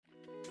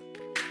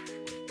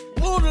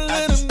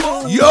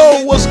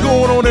Yo, what's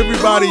going on,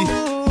 everybody?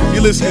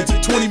 You're listening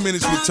to 20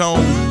 Minutes with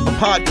Tone, a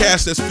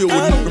podcast that's filled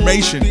with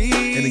information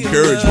and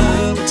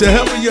encouragement to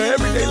help in your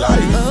everyday life.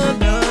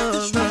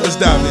 Let's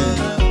dive in.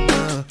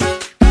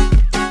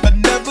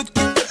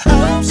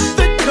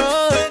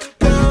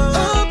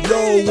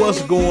 Yo,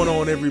 what's going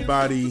on,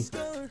 everybody?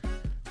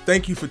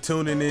 Thank you for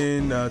tuning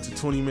in to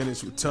 20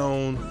 Minutes with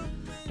Tone.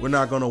 We're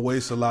not going to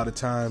waste a lot of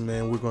time,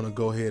 man. We're going to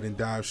go ahead and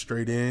dive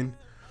straight in.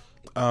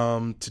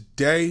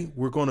 Today,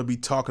 we're going to be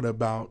talking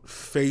about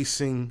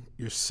facing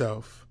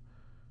yourself,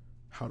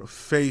 how to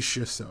face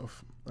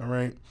yourself. All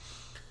right.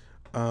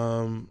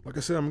 Like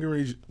I said, I'm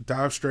going to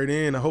dive straight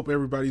in. I hope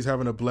everybody's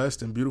having a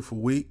blessed and beautiful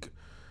week.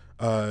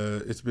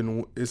 The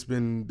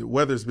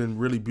weather's been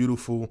really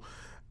beautiful.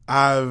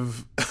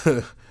 I've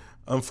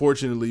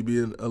unfortunately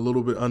been a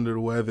little bit under the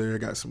weather. I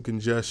got some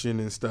congestion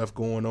and stuff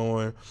going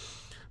on,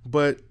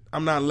 but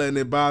I'm not letting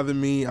it bother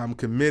me. I'm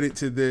committed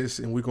to this,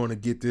 and we're going to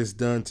get this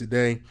done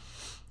today.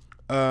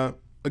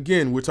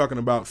 Again, we're talking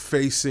about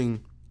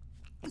facing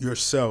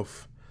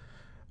yourself.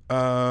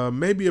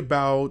 Maybe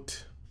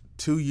about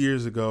 2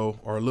 years ago,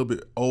 or a little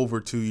bit over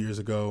 2 years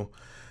ago,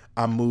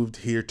 I moved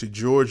here to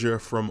Georgia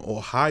from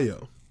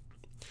Ohio.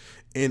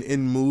 And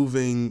in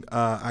moving,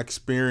 I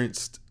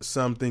experienced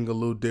something a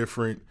little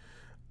different,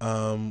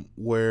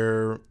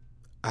 where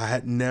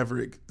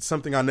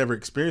something I never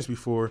experienced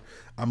before.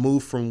 I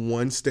moved from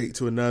one state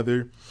to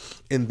another,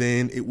 and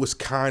then it was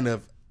kind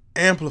of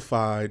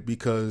amplified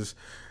because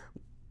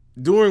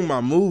during my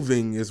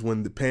moving is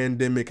when the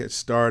pandemic had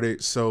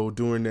started. So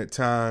during that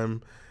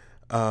time,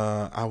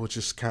 I was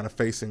just kind of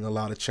facing a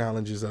lot of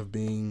challenges of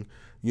being,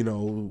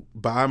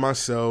 by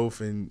myself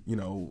and,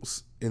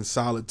 in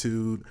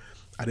solitude.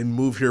 I didn't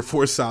move here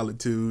for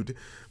solitude,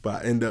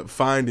 but I ended up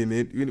finding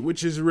it,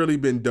 which has really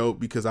been dope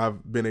because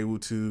I've been able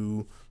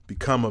to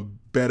become a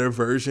better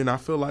version, I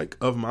feel like,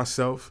 of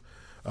myself.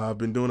 I've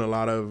been doing a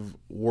lot of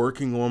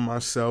working on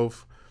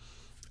myself.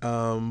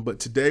 But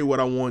today what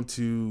I want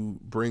to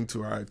bring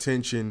to our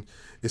attention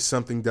is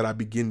something that I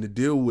begin to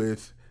deal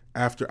with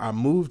after I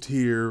moved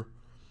here,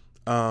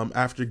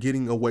 after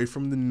getting away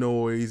from the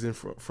noise and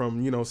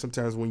from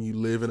sometimes when you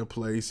live in a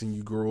place and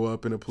you grow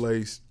up in a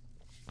place,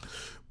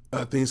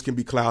 things can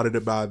be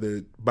clouded by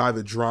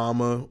the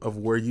drama of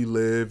where you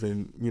live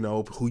and,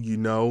 who you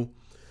know.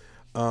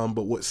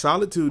 But what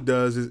solitude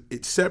does is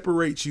it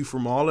separates you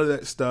from all of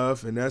that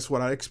stuff. And that's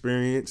what I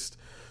experienced.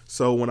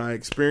 So when I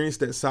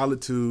experienced that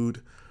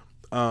solitude,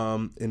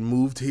 and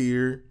moved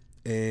here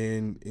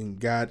and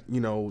got,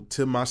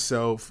 to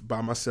myself, by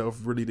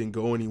myself, really didn't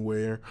go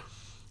anywhere,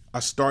 I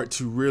start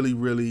to really,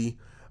 really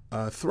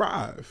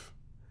thrive.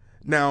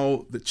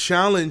 Now, the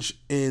challenge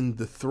in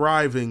the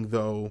thriving,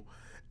 though,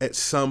 at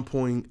some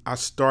point, I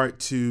start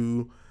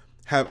to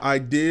have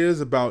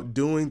ideas about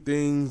doing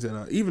things,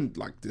 and even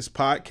like this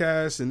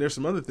podcast, and there's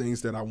some other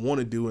things that I want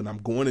to do and I'm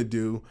going to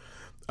do.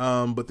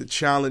 But the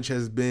challenge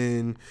has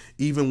been,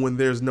 even when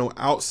there's no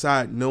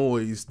outside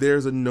noise,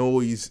 there's a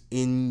noise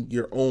in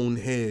your own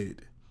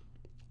head.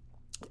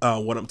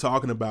 What I'm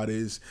talking about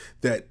is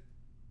that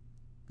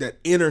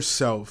inner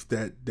self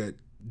that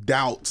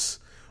doubts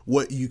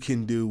what you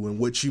can do and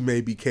what you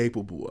may be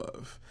capable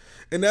of.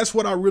 And that's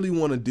what I really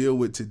want to deal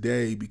with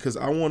today, because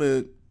I want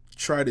to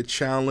try to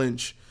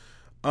challenge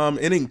and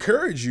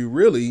encourage you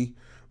really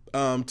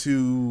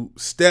to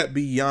step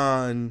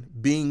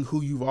beyond being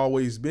who you've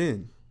always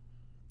been.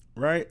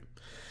 Right?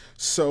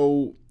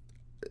 So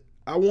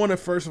I want to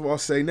first of all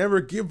say, never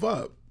give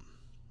up.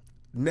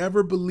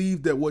 Never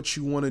believe that what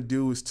you want to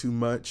do is too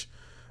much.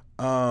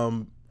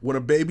 When a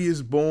baby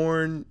is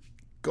born,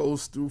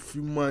 goes through a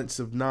few months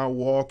of not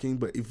walking,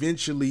 but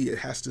eventually it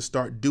has to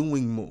start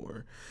doing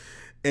more.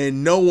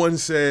 And no one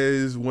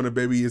says when a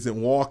baby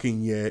isn't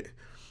walking yet,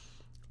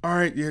 all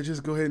right, yeah,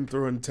 just go ahead and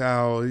throw in the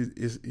towel.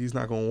 He's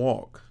not going to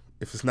walk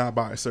if it's not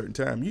by a certain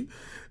time.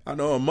 I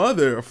know a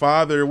mother, a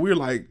father, we're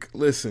like,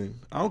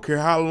 listen, I don't care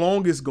how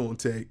long it's going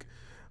to take.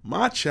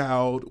 My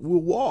child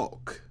will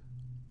walk.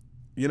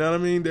 You know what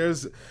I mean?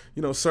 There's,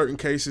 certain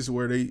cases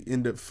where they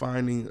end up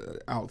finding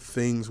out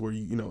things where,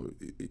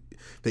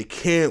 they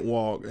can't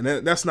walk. And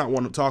that's not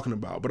what I'm talking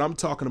about. But I'm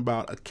talking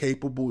about a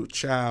capable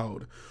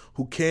child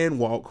who can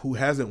walk, who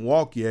hasn't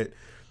walked yet.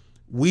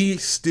 We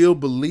still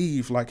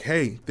believe like,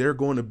 hey, they're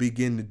going to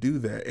begin to do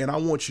that. And I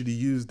want you to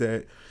use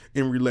that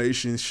in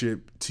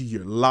relationship to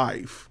your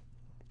life.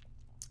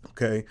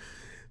 Okay.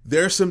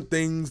 There's some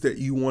things that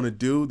you want to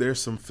do.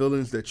 There's some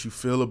feelings that you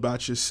feel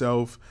about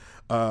yourself,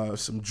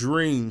 some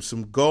dreams,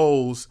 some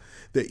goals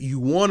that you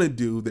want to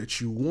do,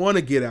 that you want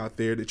to get out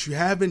there that you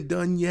haven't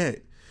done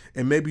yet.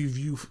 And maybe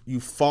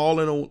you've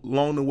fallen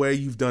along the way.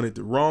 You've done it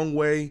the wrong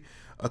way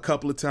a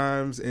couple of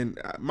times. And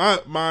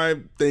my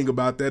thing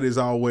about that is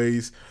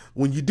always,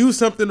 when you do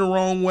something the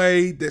wrong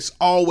way, that's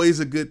always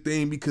a good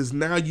thing, because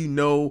now you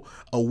know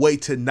a way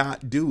to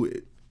not do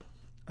it.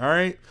 All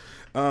right.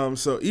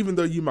 So even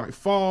though you might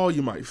fall,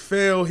 you might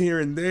fail here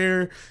and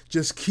there,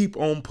 just keep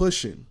on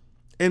pushing.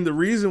 And the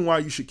reason why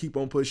you should keep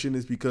on pushing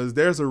is because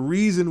there's a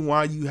reason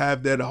why you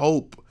have that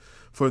hope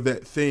for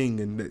that thing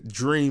and that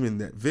dream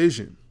and that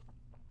vision.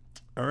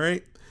 All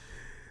right.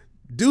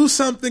 Do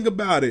something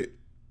about it.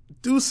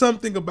 Do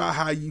something about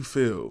how you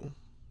feel.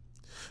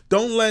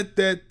 Don't let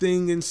that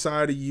thing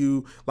inside of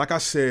you, like I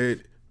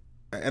said,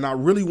 and I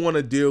really want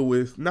to deal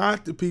with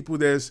not the people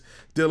that's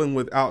dealing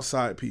with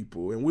outside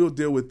people, and we'll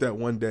deal with that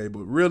one day,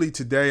 but really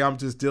today I'm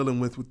just dealing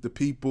with the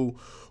people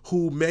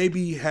who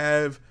maybe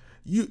have,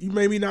 you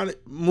maybe not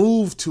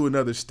moved to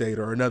another state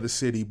or another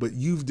city, but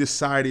you've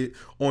decided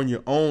on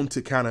your own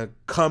to kind of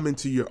come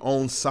into your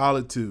own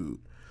solitude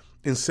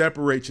and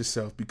separate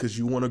yourself because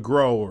you want to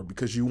grow or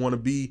because you want to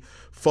be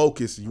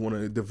focused, you want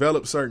to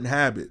develop certain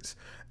habits.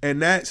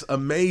 And that's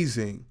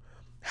amazing.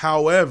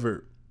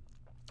 However,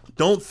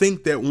 don't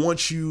think that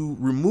once you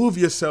remove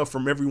yourself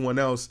from everyone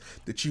else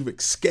that you've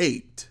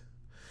escaped,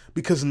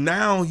 because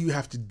now you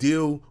have to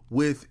deal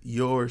with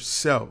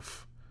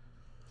yourself.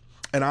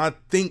 And I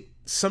think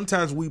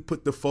sometimes we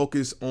put the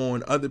focus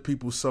on other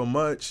people so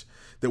much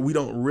that we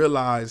don't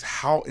realize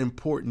how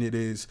important it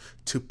is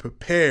to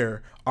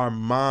prepare our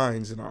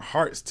minds and our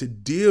hearts to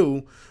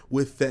deal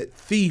with that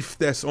thief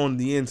that's on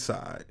the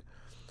inside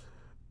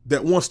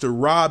that wants to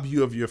rob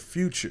you of your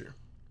future,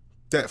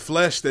 that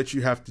flesh that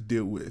you have to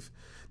deal with,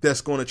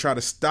 that's going to try to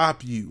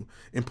stop you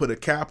and put a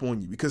cap on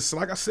you. Because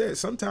like I said,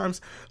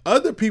 sometimes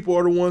other people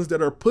are the ones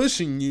that are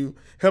pushing you,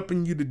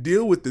 helping you to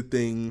deal with the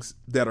things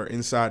that are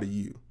inside of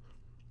you.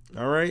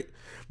 All right.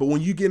 But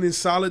when you get in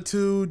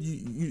solitude,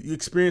 you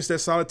experience that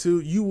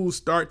solitude, you will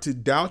start to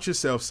doubt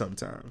yourself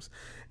sometimes.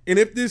 And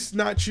if this is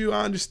not you,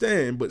 I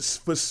understand. But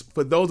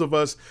for those of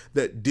us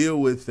that deal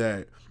with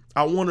that,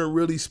 I want to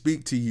really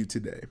speak to you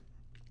today.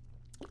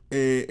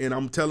 And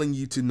I'm telling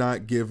you to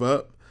not give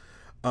up.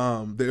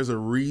 There's a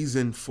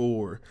reason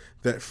for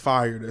that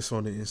fire that's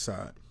on the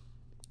inside.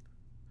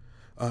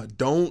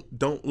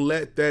 Don't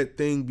let that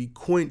thing be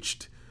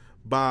quenched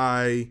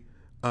by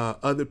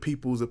other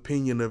people's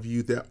opinion of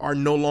you that are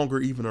no longer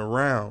even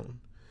around.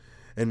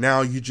 And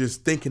now you're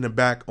just thinking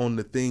back on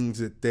the things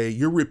that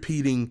you're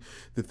repeating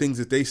the things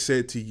that they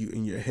said to you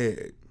in your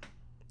head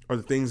or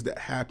the things that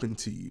happened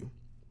to you.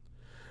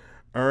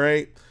 All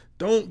right.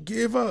 Don't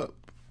give up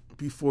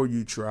before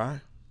you try.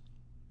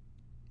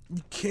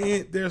 You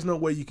can't, there's no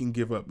way you can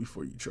give up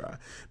before you try,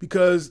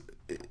 because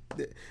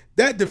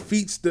that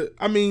defeats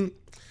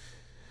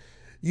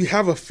you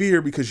have a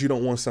fear because you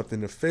don't want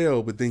something to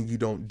fail, but then you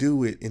don't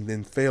do it and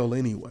then fail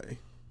anyway.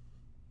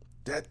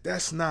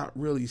 That's not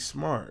really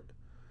smart.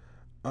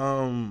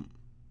 I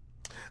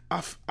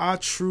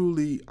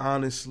truly,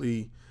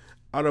 honestly,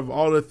 out of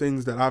all the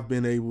things that I've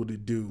been able to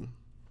do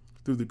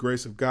through the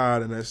grace of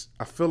God, and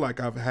I feel like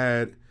I've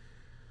had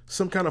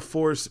some kind of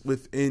force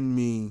within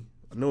me.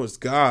 I know it's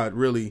God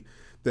really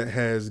that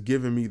has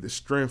given me the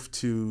strength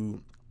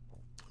to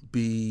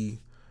be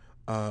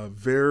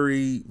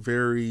very,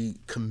 very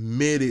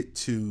committed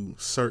to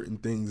certain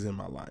things in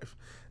my life.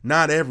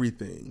 Not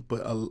everything,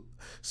 but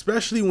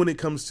especially when it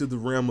comes to the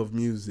realm of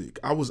music.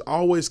 I was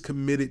always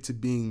committed to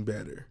being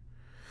better.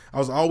 I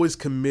was always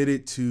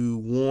committed to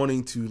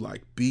wanting to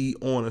be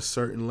on a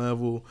certain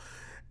level,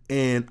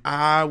 and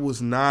I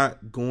was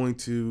not going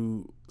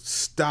to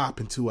stop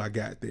until I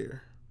got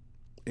there.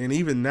 And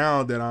even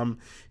now that I'm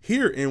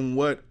here in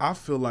what I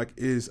feel like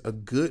is a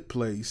good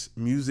place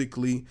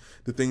musically,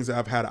 the things that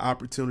I've had an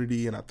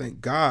opportunity, and I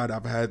thank God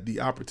I've had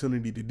the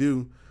opportunity to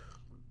do,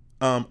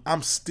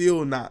 I'm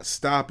still not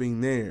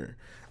stopping there.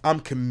 I'm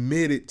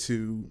committed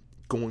to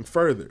going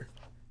further.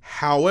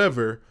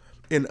 However,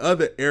 in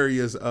other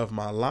areas of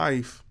my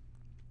life,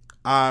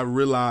 I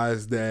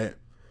realized that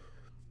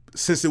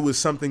since it was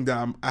something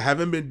that I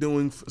haven't been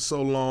doing for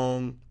so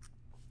long,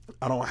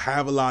 I don't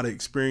have a lot of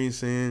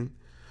experience in,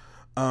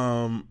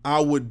 I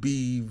would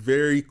be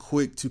very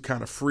quick to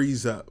kind of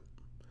freeze up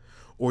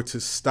or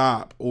to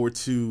stop or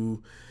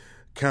to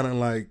kind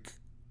of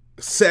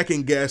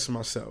second guess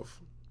myself.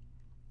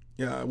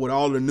 Yeah, with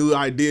all the new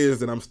ideas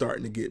that I'm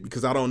starting to get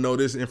because I don't know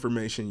this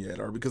information yet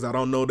or because I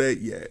don't know that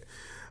yet.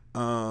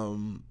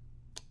 And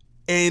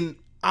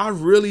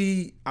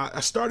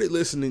I started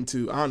listening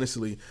to,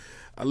 honestly,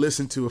 I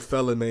listened to a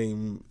fella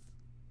named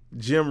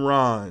Jim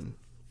Ron.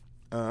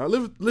 I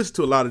listen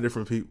to a lot of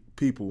different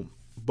people.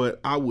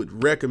 But I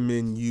would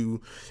recommend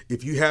you,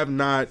 if you have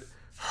not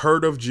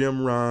heard of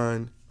Jim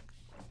Ron,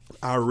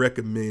 I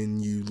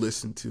recommend you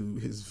listen to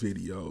his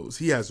videos.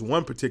 He has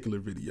one particular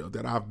video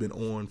that I've been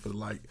on for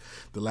the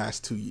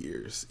last 2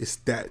 years. It's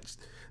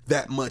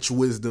that much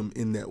wisdom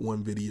in that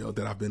one video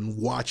that I've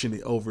been watching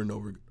it over and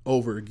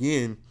over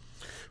again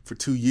for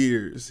 2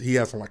 years. He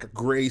has a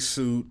gray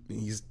suit.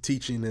 And he's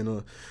teaching in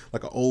an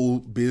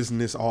old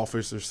business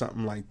office or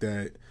something like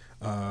that.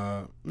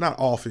 Not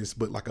office,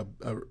 but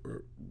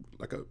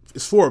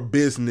it's for a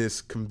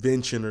business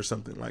convention or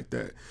something like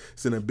that.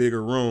 It's in a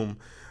bigger room.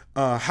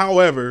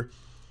 However,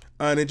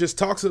 and it just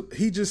talks,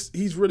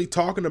 he's really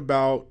talking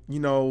about,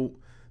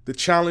 the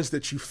challenge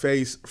that you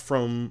face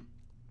from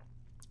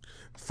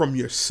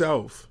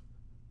yourself,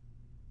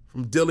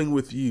 from dealing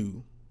with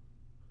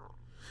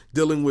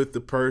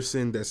the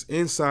person that's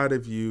inside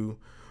of you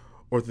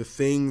or the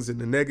things and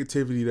the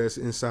negativity that's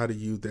inside of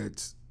you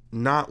that's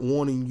not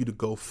wanting you to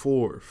go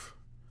forth.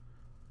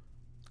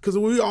 Because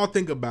when we all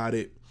think about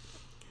it,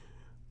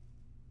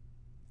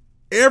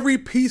 every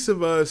piece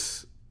of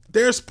us,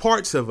 there's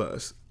parts of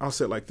us, I'll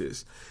say it like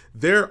this.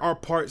 There are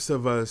parts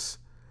of us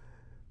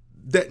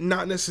that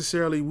not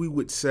necessarily we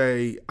would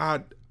say,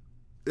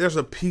 there's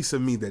a piece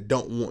of me that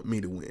don't want me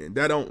to win.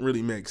 That don't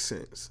really make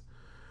sense.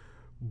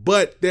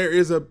 But there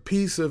is a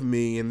piece of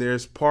me and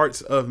there's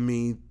parts of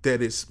me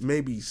that is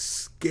maybe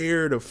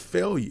scared of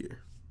failure.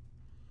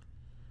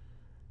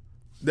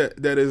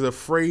 That is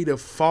afraid of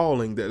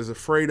falling, that is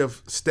afraid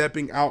of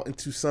stepping out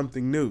into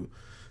something new.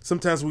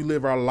 Sometimes we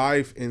live our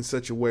life in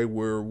such a way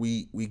where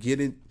we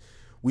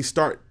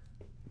start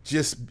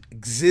just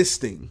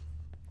existing.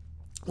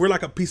 We're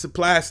like a piece of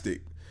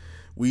plastic.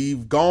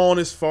 We've gone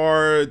as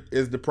far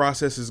as the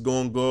process is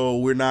going to go.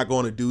 We're not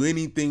going to do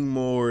anything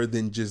more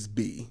than just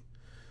be.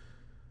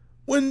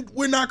 When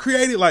we're not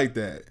created like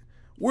that.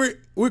 We're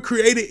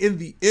created in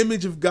the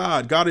image of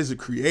God. God is a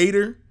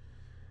creator.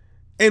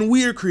 And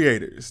we are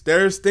creators.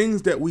 There's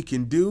things that we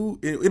can do.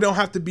 It don't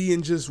have to be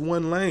in just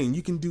one lane.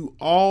 You can do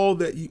all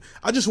that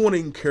I just want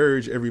to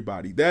encourage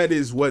everybody. That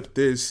is what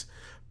this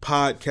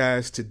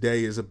podcast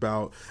today is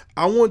about.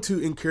 I want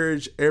to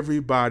encourage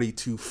everybody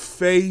to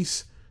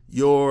face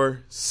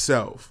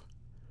yourself.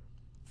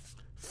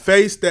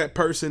 Face that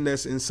person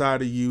that's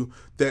inside of you,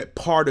 that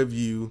part of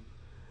you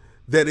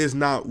that is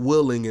not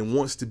willing and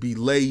wants to be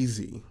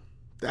lazy.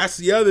 That's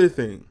the other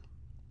thing.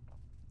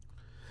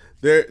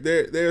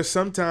 There's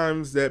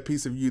sometimes that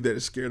piece of you that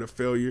is scared of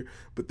failure,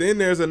 but then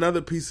there's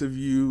another piece of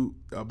you,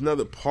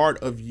 another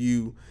part of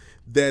you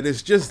that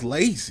is just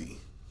lazy.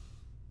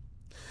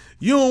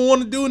 You don't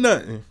want to do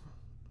nothing.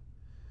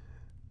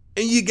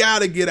 And you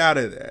got to get out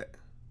of that.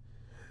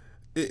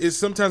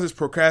 Sometimes it's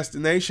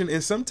procrastination,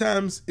 and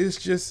sometimes it's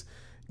just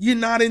you're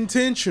not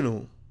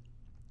intentional.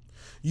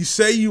 You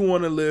say you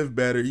want to live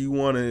better. You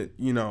want to,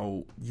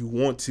 you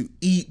want to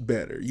eat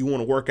better. You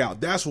want to work out.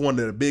 That's one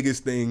of the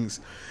biggest things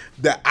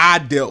that I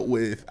dealt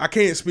with. I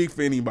can't speak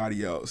for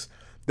anybody else.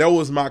 That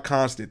was my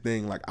constant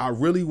thing. Like, I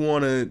really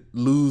want to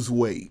lose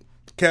weight.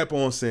 Kept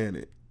on saying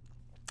it.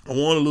 I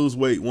want to lose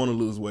weight, want to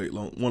lose weight,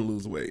 want to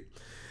lose weight.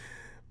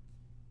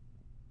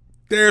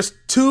 There's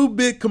two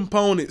big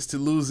components to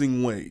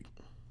losing weight.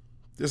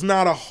 There's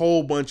not a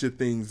whole bunch of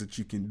things that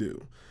you can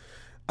do.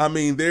 I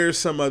mean, there's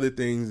some other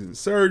things and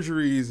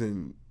surgeries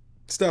and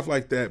stuff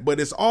like that, but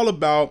it's all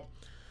about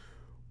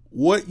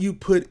what you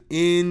put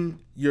in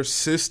your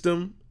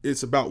system.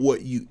 It's about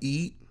what you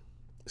eat.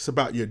 It's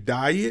about your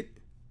diet,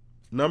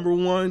 number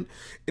one,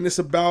 and it's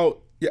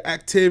about your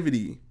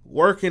activity,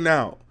 working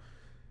out.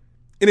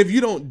 And if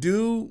you don't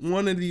do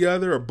one or the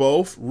other or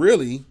both,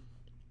 really,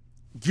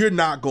 you're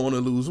not going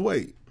to lose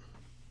weight.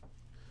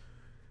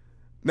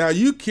 Now,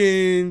 you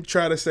can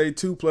try to say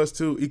 2 +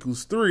 2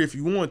 = 3 if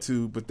you want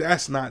to, but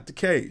that's not the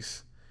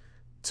case.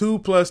 2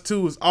 +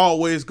 2 is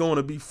always going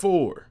to be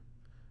 4.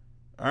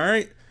 All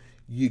right?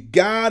 You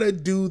got to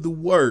do the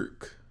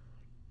work.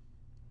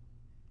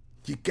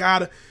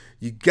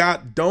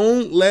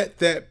 Don't let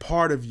that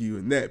part of you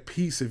and that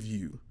piece of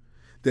you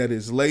that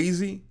is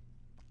lazy,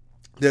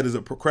 that is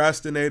a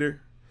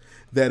procrastinator,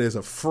 that is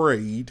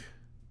afraid,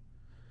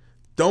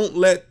 don't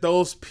let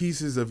those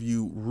pieces of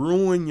you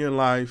ruin your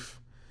life.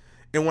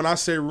 And when I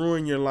say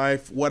ruin your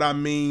life, what I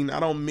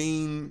don't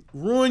mean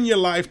ruin your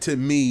life to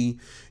me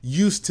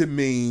used to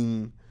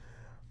mean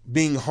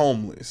being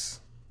homeless.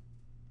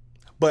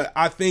 But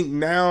I think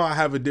now I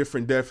have a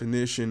different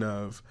definition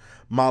of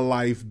my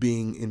life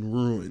being in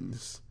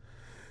ruins.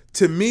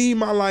 To me,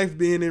 my life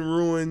being in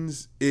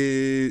ruins,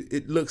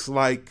 it looks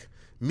like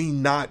me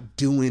not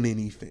doing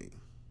anything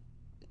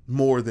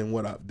more than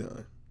what I've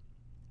done.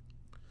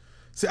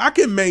 See, I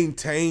can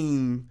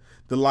maintain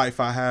the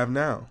life I have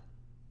now.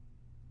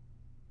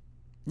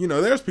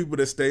 There's people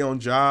that stay on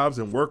jobs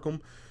and work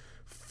them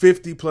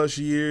 50 plus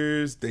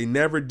years. They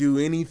never do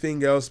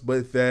anything else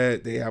but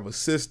that. They have a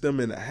system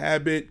and a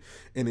habit,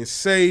 and it's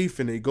safe,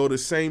 and they go to the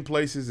same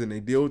places and they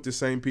deal with the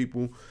same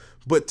people.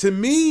 But to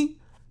me,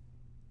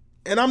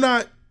 and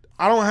I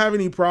don't have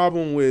any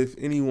problem with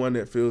anyone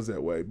that feels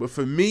that way. But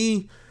for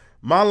me,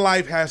 my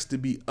life has to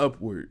be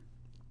upward.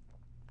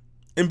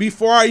 And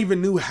before I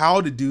even knew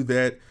how to do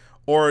that,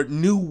 or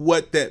knew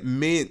what that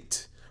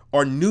meant,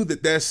 or knew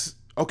that that's,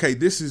 okay,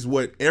 this is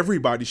what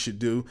everybody should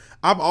do,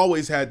 I've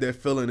always had that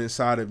feeling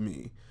inside of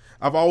me.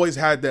 I've always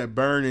had that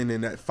burning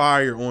and that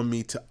fire on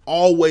me to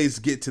always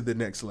get to the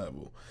next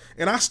level.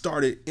 And I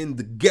started in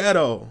the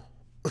ghetto.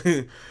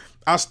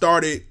 I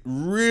started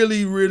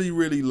really, really,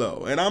 really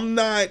low. And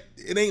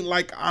it ain't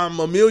like I'm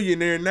a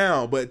millionaire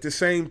now, but at the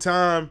same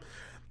time,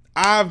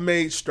 I've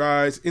made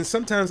strides, and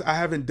sometimes I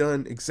haven't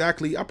done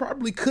exactly, I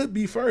probably could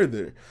be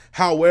further.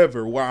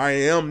 However, where I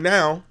am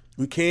now,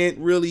 we can't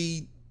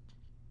really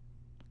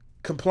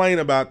complain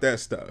about that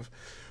stuff.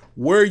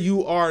 Where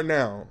you are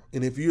now,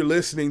 and if you're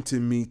listening to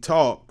me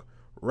talk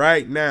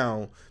right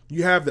now,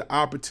 you have the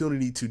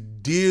opportunity to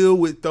deal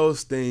with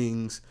those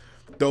things,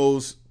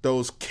 those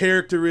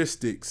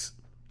characteristics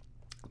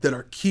that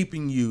are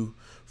keeping you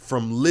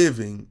from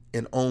living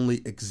and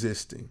only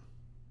existing.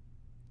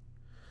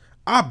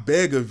 I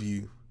beg of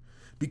you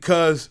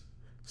because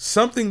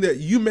something that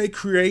you may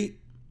create,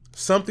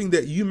 something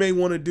that you may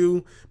want to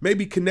do, may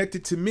be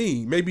connected to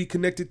me, may be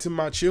connected to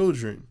my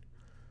children.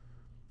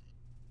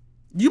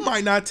 You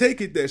might not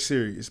take it that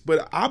serious,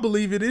 but I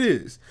believe it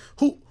is.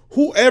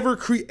 Whoever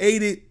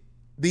created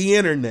the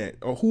internet,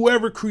 or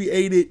whoever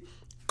created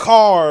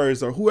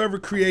cars, or whoever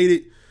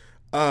created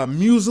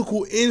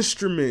musical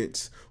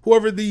instruments,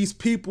 whoever these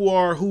people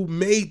are who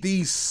made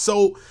these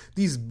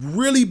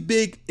really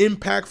big,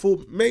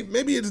 impactful,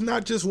 maybe it's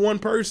not just one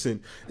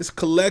person, it's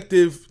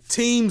collective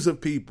teams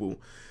of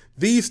people.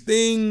 These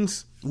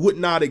things would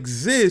not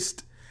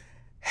exist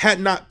had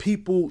not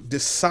people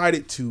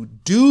decided to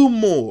do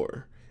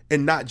more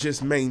and not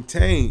just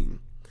maintain.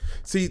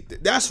 See,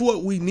 that's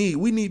what we need.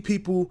 We need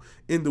people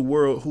in the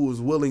world who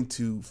is willing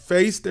to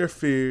face their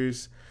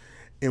fears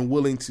and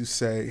willing to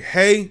say,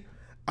 hey,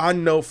 I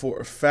know for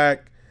a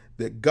fact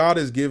that God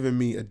has given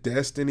me a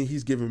destiny.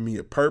 He's given me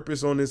a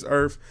purpose on this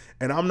earth,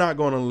 and I'm not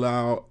going to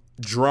allow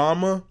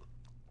drama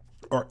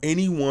or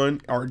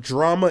anyone or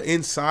drama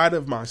inside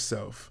of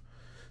myself.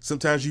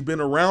 Sometimes you've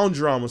been around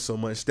drama so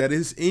much that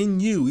it's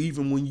in you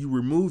even when you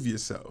remove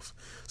yourself.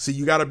 So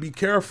you got to be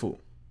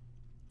careful.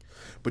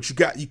 But you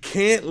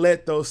can't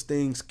let those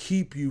things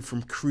keep you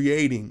from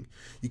creating.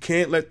 You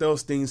can't let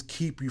those things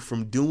keep you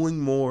from doing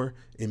more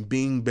and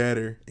being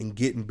better and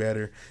getting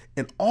better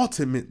and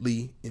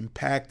ultimately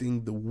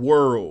impacting the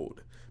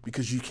world,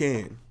 because you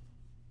can.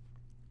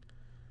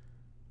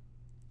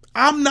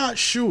 I'm not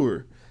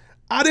sure.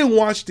 I didn't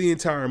watch the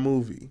entire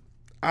movie.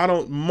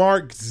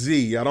 Mark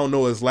Z, I don't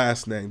know his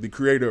last name, the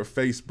creator of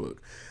Facebook.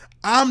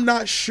 I'm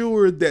not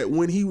sure that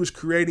when he was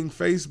creating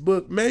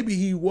Facebook, maybe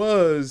he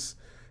was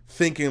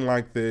thinking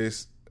like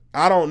this.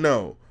 I don't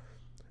know.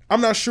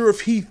 I'm not sure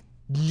if he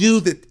knew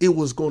that it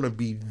was going to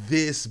be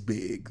this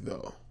big,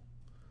 though.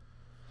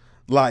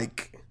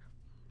 Like,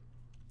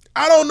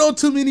 I don't know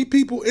too many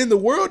people in the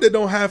world that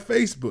don't have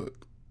Facebook,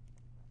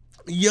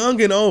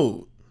 young and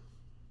old.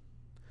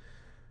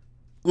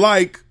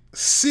 Like,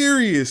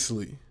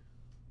 seriously,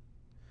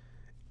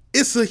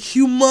 it's a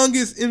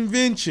humongous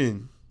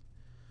invention,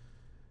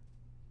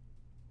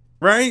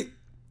 right?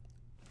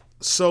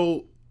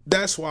 So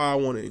that's why I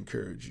want to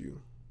encourage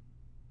you,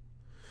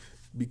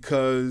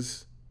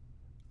 because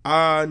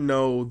I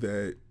know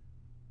that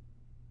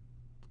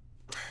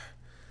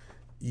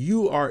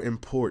you are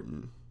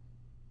important.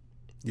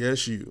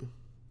 Yes, you.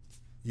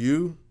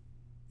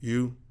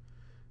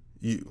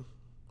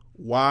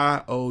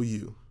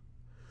 Y-O-U.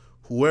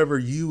 Whoever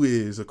you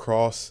is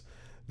across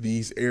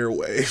these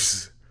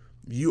airwaves,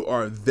 you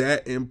are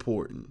that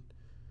important,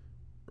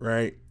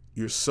 right?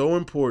 You're so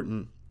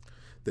important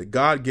that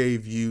God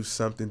gave you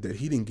something that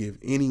he didn't give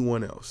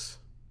anyone else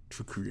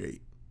to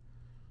create,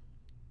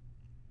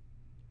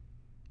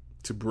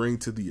 to bring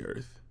to the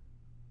earth.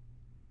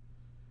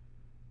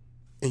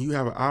 And you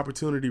have an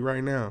opportunity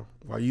right now,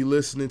 while you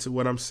listening to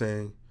what I'm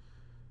saying,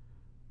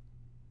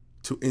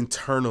 to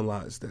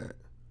internalize that.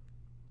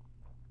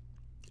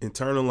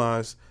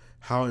 Internalize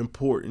how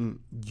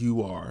important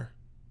you are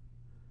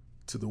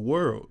to the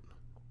world.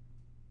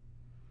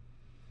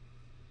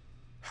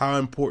 How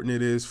important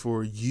it is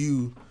for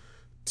you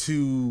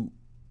to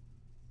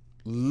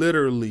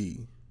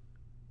literally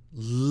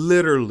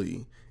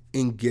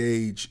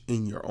engage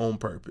in your own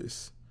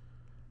purpose.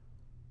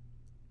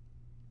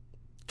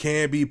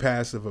 Can't be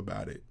passive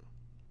about it.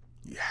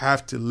 You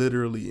have to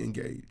literally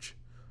engage.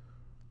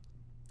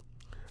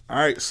 All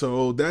right,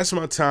 so that's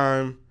my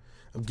time.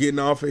 I'm getting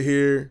off of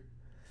here.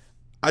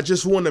 I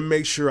just want to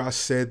make sure I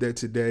said that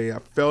today. I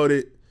felt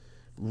it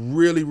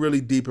really,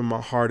 really deep in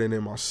my heart and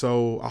in my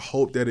soul. I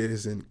hope that it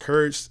has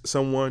encouraged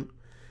someone.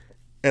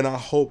 And I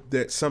hope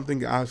that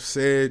something I've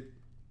said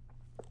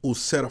will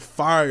set a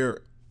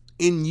fire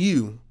in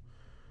you,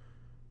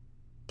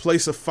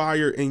 place a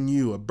fire in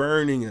you, a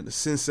burning and a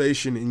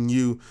sensation in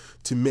you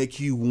to make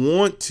you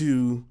want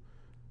to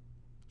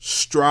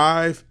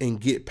strive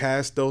and get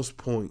past those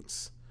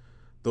points,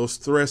 those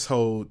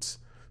thresholds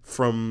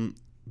from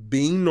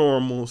being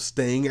normal,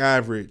 staying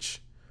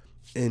average,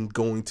 and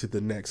going to the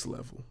next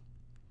level.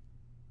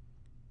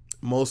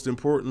 Most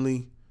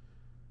importantly,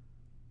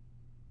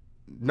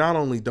 not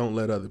only don't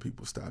let other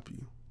people stop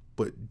you,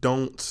 but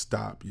don't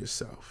stop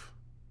yourself.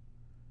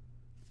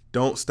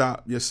 Don't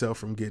stop yourself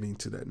from getting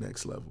to that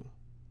next level.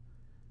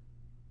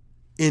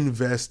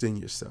 Invest in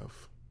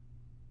yourself.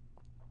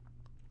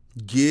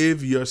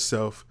 Give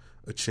yourself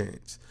a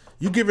chance.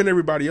 You're giving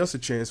everybody else a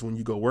chance when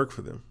you go work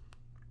for them.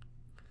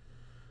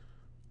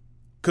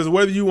 Because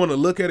whether you want to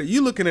look at it,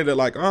 you're looking at it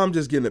like, oh, I'm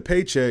just getting a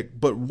paycheck.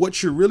 But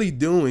what you're really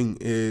doing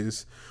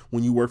is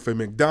when you work for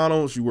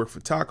McDonald's, you work for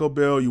Taco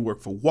Bell, you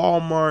work for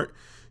Walmart,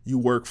 you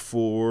work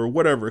for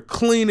whatever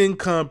cleaning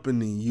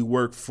company, you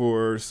work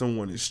for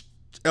someone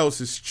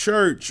else's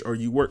church, or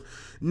you work,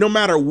 no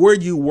matter where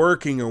you're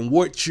working and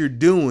what you're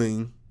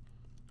doing,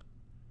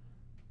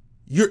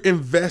 you're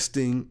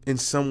investing in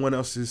someone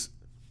else's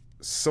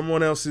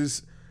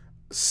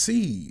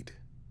seed.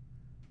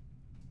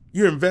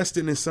 You're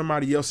investing in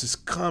somebody else's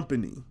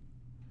company.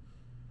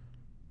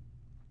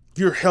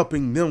 You're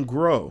helping them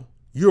grow.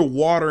 You're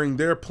watering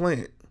their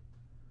plant.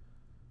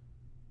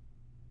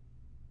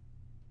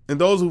 And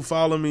those who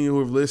follow me, who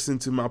have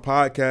listened to my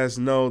podcast,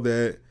 know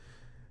that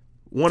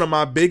one of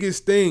my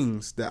biggest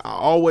things that I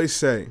always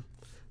say,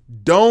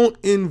 don't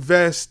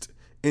invest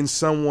in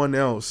someone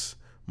else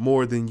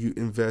more than you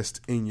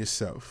invest in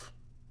yourself.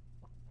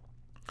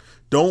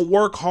 Don't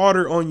work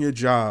harder on your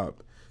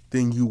job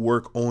than you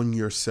work on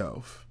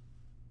yourself.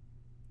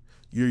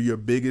 You're your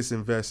biggest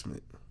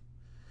investment.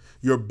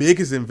 Your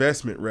biggest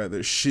investment,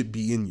 rather, should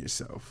be in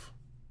yourself.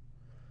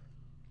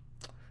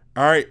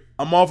 All right,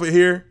 I'm off of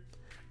here.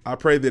 I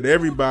pray that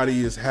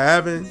everybody is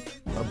having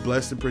a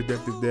blessed and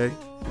productive day.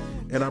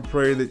 And I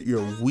pray that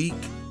your week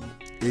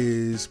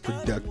is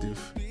productive.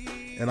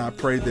 And I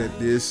pray that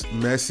this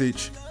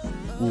message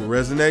will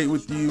resonate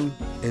with you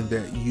and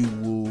that you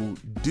will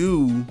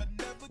do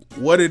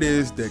what it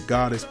is that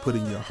God has put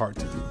in your heart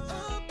to do.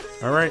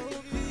 All right,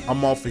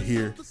 I'm off of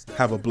here.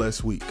 Have a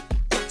blessed week.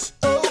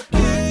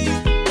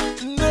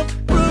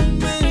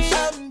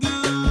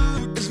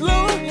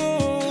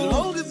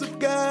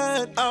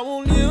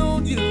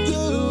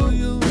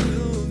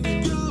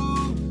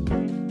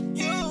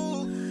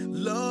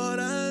 Lord,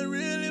 I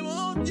really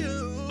want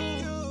you.